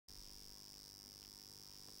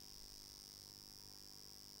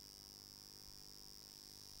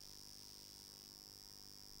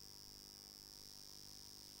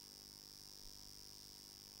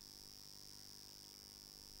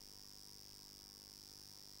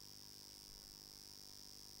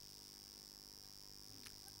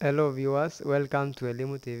Hello viewers, welcome to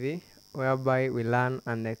Elimu TV, whereby we learn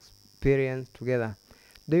and experience together.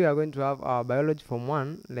 Today we are going to have our Biology Form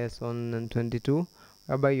 1, Lesson 22,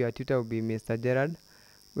 whereby your tutor will be Mr. Gerard.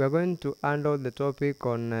 We are going to handle the topic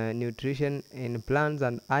on nutrition in plants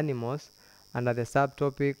and animals, under the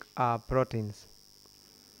subtopic proteins.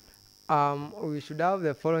 We should have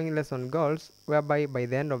the following lesson goals, whereby by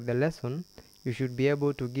the end of the lesson, you should be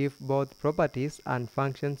able to give both properties and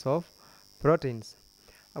functions of proteins.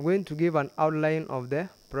 I'm going to give an outline of the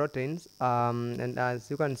proteins, and as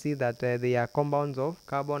you can see that they are compounds of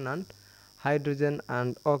carbon and hydrogen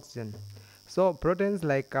and oxygen. So proteins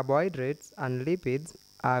like carbohydrates and lipids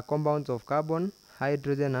are compounds of carbon,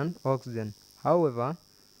 hydrogen and oxygen. However,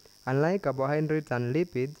 unlike carbohydrates and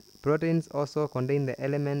lipids, proteins also contain the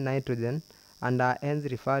element nitrogen and are hence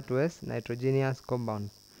referred to as nitrogenous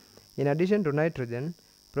compounds. In addition to nitrogen,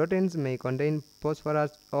 proteins may contain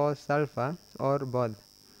phosphorus or sulfur or both.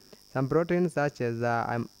 Some proteins such as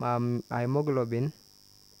hemoglobin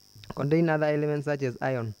contain other elements such as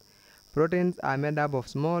iron. Proteins are made up of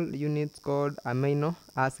small units called amino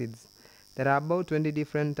acids. There are about 20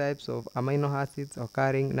 different types of amino acids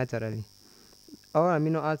occurring naturally. All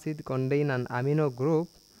amino acids contain an amino group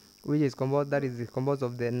which is composed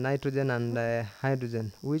of the nitrogen and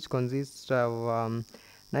hydrogen, which consists of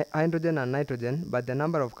hydrogen and nitrogen, but the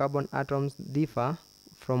number of carbon atoms differ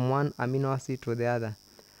from one amino acid to the other.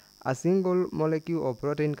 A single molecule of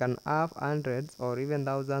protein can have hundreds or even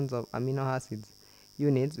thousands of amino acids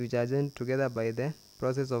units which are joined together by the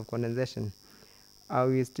process of condensation.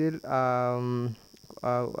 We still having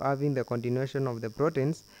the continuation of the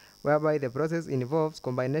proteins, whereby the process involves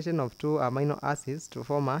combination of two amino acids to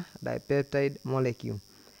form a dipeptide molecule.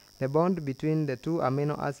 The bond between the two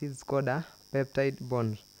amino acids is called a peptide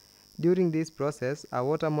bond. During this process, a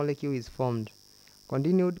water molecule is formed.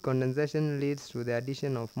 Continued condensation leads to the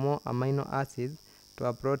addition of more amino acids to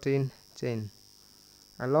a protein chain.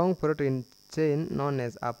 A long protein chain known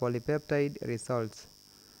as a polypeptide results.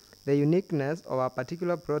 The uniqueness of a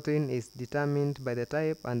particular protein is determined by the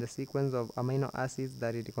type and the sequence of amino acids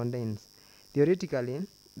that it contains. Theoretically,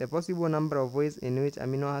 the possible number of ways in which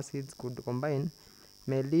amino acids could combine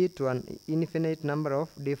may lead to an infinite number of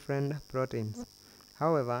different proteins.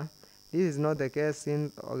 However, this is not the case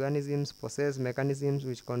since organisms possess mechanisms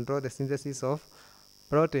which control the synthesis of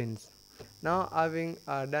proteins. Now, having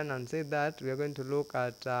done and said that, we are going to look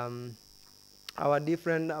at our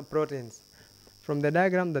different proteins. From the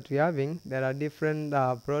diagram that we are having, there are different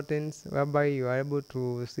proteins, whereby you are able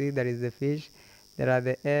to see there is the fish, there are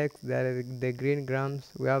the eggs, there are the green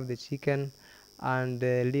grams, we have the chicken and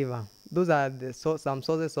the liver. Those are some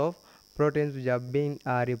sources of proteins which have been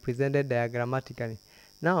represented diagrammatically.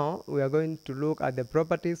 Now we are going to look at the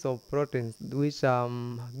properties of proteins, which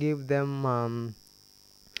give them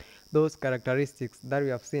those characteristics that we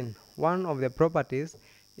have seen. One of the properties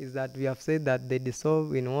is that we have said that they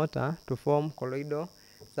dissolve in water to form colloidal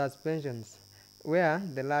suspensions, where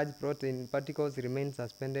the large protein particles remain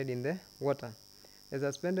suspended in the water. The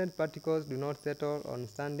suspended particles do not settle on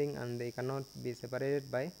standing and they cannot be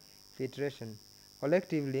separated by filtration.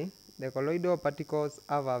 Collectively, the colloidal particles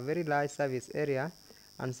have a very large surface area,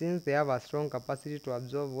 and since they have a strong capacity to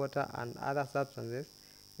absorb water and other substances,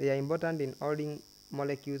 they are important in holding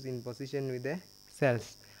molecules in position with the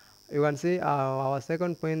cells. You can see our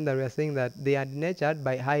second point that we are saying that they are denatured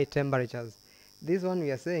by high temperatures. This one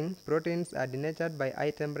we are saying proteins are denatured by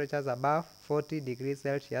high temperatures above 40 degrees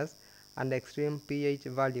Celsius and extreme pH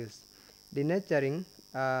values. Denaturing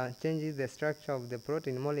changes the structure of the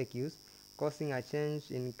protein molecules, causing a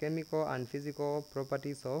change in chemical and physical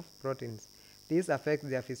properties of proteins. This affects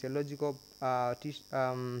their physiological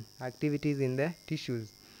activities in the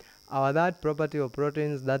tissues. Our third property of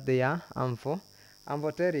proteins that they are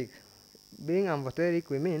amphoteric. Being amphoteric,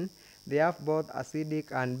 we mean they have both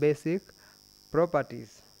acidic and basic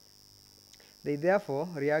properties. They therefore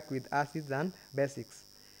react with acids and basics.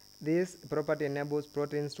 This property enables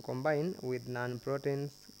proteins to combine with non-protein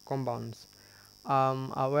compounds.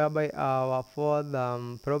 Whereby our fourth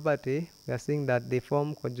property, we are seeing that they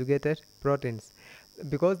form conjugated proteins.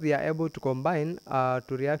 Because they are able to combine to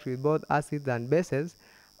react with both acids and bases,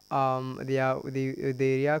 they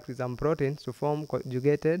react with some proteins to form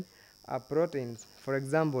conjugated proteins. For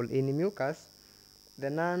example, in mucus, the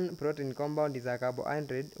non-protein compound is a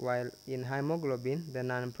carbohydrate, while in hemoglobin, the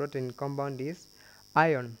non-protein compound is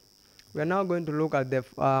iron. We are now going to look at the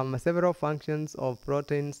several functions of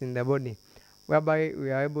proteins in the body, whereby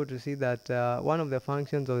we are able to see that one of the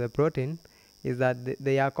functions of the protein is that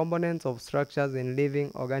they are components of structures in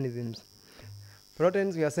living organisms.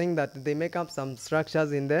 Proteins, we are saying that they make up some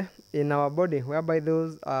structures in our body, whereby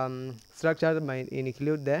those structures might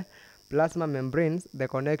include the plasma membranes, the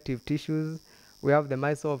connective tissues, we have the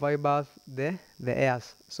microfibers, the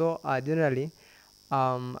hairs. So generally,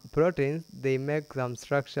 proteins, they make some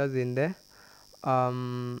structures in the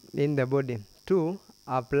body. Two,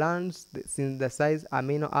 plants synthesize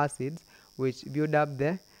amino acids which build up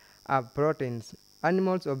the proteins.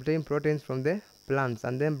 Animals obtain proteins from the plants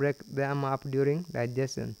and then break them up during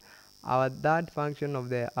digestion. Our third function of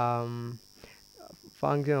the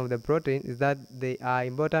protein is that they are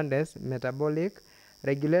important as metabolic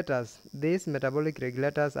regulators. These metabolic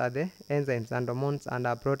regulators are the enzymes and hormones and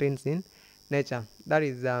are proteins in nature. That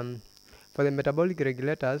is, for the metabolic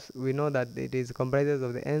regulators, we know that it is comprises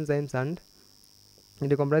of the enzymes and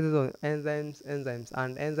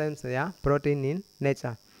enzymes are protein in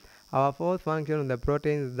nature. Our fourth function of the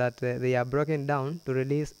protein is that they are broken down to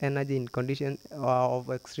release energy in conditions of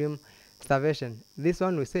extreme starvation. This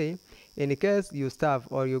one we say, in case you starve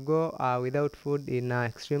or you go without food in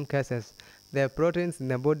extreme cases, the proteins in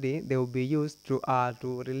the body, they will be used to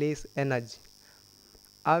release energy.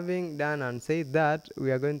 Having done and said that, we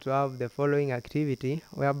are going to have the following activity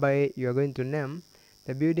whereby you are going to name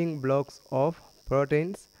the building blocks of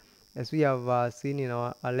proteins as we have seen in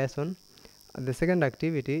our lesson. The second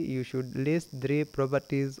activity, you should list 3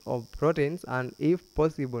 properties of proteins and if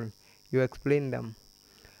possible, you explain them.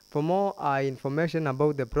 For more information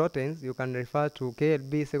about the proteins, you can refer to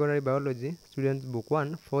KLB Secondary Biology Students Book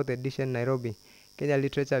 1, 4th edition, Nairobi, Kenya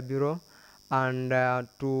Literature Bureau. And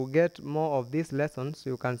to get more of these lessons,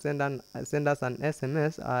 you can send us an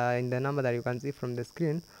SMS in the number that you can see from the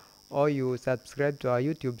screen, or you subscribe to our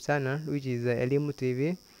YouTube channel, which is Elimu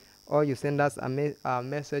TV, or you send us a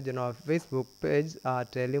message on our Facebook page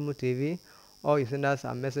at Elimu TV, or you send us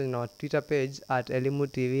a message on our Twitter page at Elimu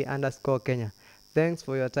TV_Kenya. Thanks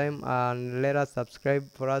for your time, and let us subscribe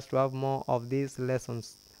for us to have more of these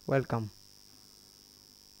lessons. Welcome.